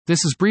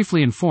This is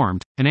Briefly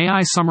Informed, an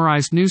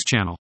AI-summarized news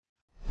channel.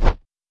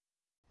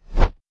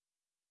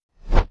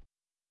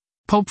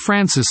 Pope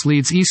Francis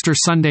leads Easter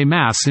Sunday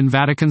Mass in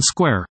Vatican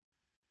Square.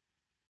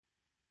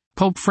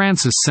 Pope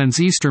Francis sends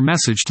Easter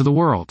message to the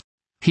world.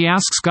 He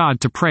asks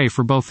God to pray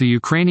for both the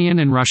Ukrainian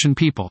and Russian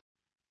people.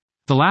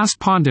 The last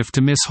pontiff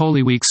to miss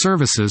Holy Week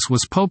services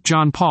was Pope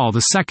John Paul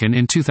II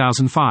in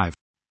 2005.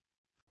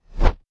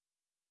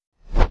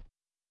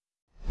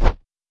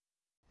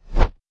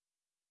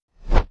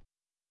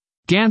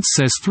 Gantz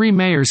says 3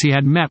 mayors he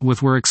had met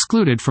with were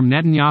excluded from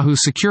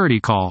Netanyahu's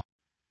security call.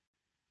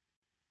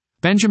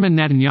 Benjamin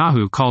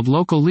Netanyahu called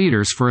local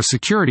leaders for a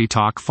security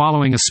talk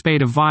following a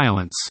spate of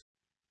violence.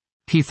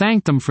 He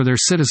thanked them for their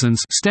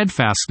citizens'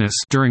 steadfastness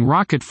during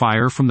rocket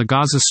fire from the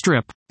Gaza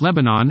Strip,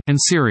 Lebanon, and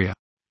Syria.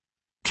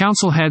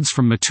 Council heads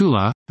from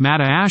Metula,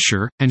 Mata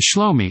Asher, and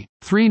Shlomi,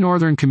 3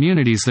 northern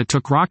communities that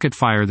took rocket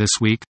fire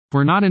this week,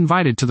 were not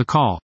invited to the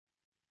call.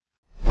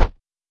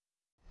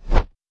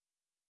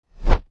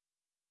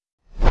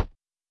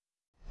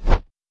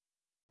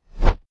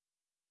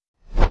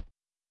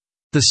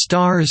 The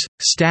stars,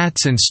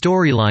 stats and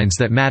storylines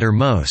that matter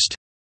most.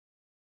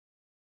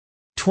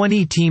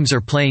 20 teams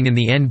are playing in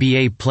the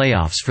NBA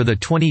playoffs for the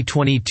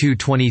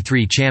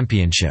 2022-23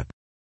 championship.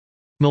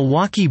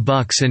 Milwaukee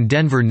Bucks and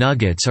Denver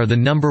Nuggets are the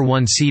number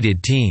 1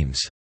 seeded teams.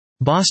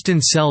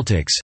 Boston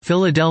Celtics,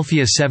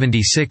 Philadelphia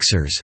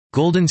 76ers,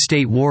 Golden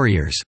State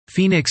Warriors,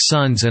 Phoenix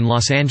Suns and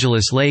Los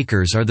Angeles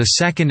Lakers are the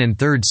 2nd and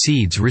 3rd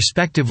seeds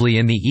respectively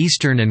in the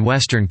Eastern and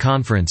Western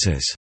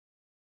Conferences.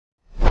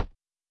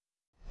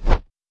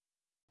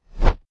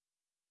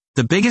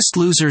 The biggest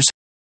losers.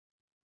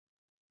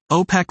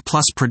 OPEC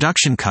Plus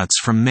production cuts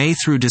from May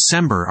through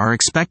December are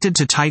expected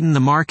to tighten the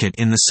market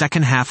in the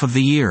second half of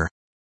the year.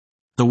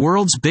 The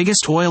world's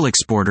biggest oil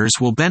exporters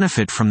will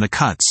benefit from the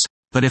cuts,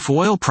 but if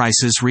oil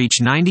prices reach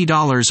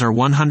 $90 or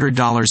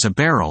 $100 a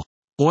barrel,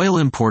 oil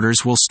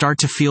importers will start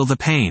to feel the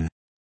pain.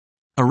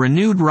 A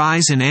renewed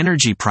rise in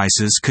energy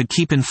prices could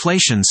keep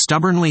inflation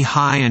stubbornly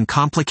high and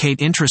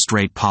complicate interest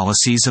rate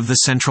policies of the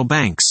central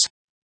banks.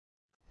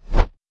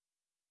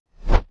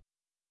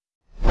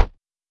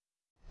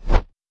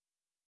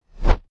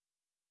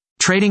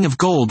 Trading of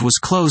gold was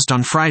closed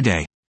on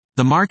Friday.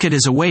 The market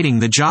is awaiting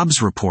the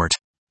jobs report.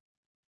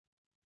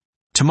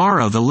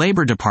 Tomorrow the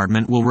Labor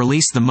Department will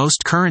release the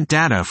most current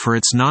data for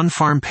its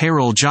non-farm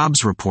payroll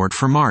jobs report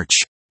for March.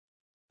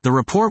 The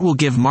report will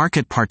give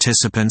market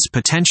participants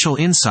potential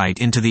insight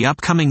into the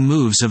upcoming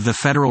moves of the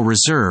Federal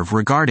Reserve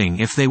regarding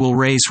if they will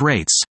raise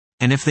rates,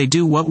 and if they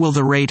do, what will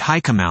the rate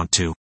hike amount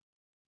to.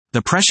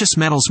 The precious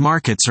metals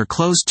markets are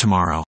closed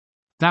tomorrow.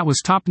 That was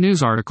top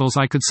news articles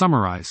I could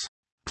summarize.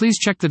 Please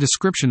check the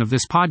description of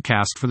this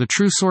podcast for the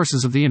true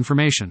sources of the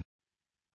information.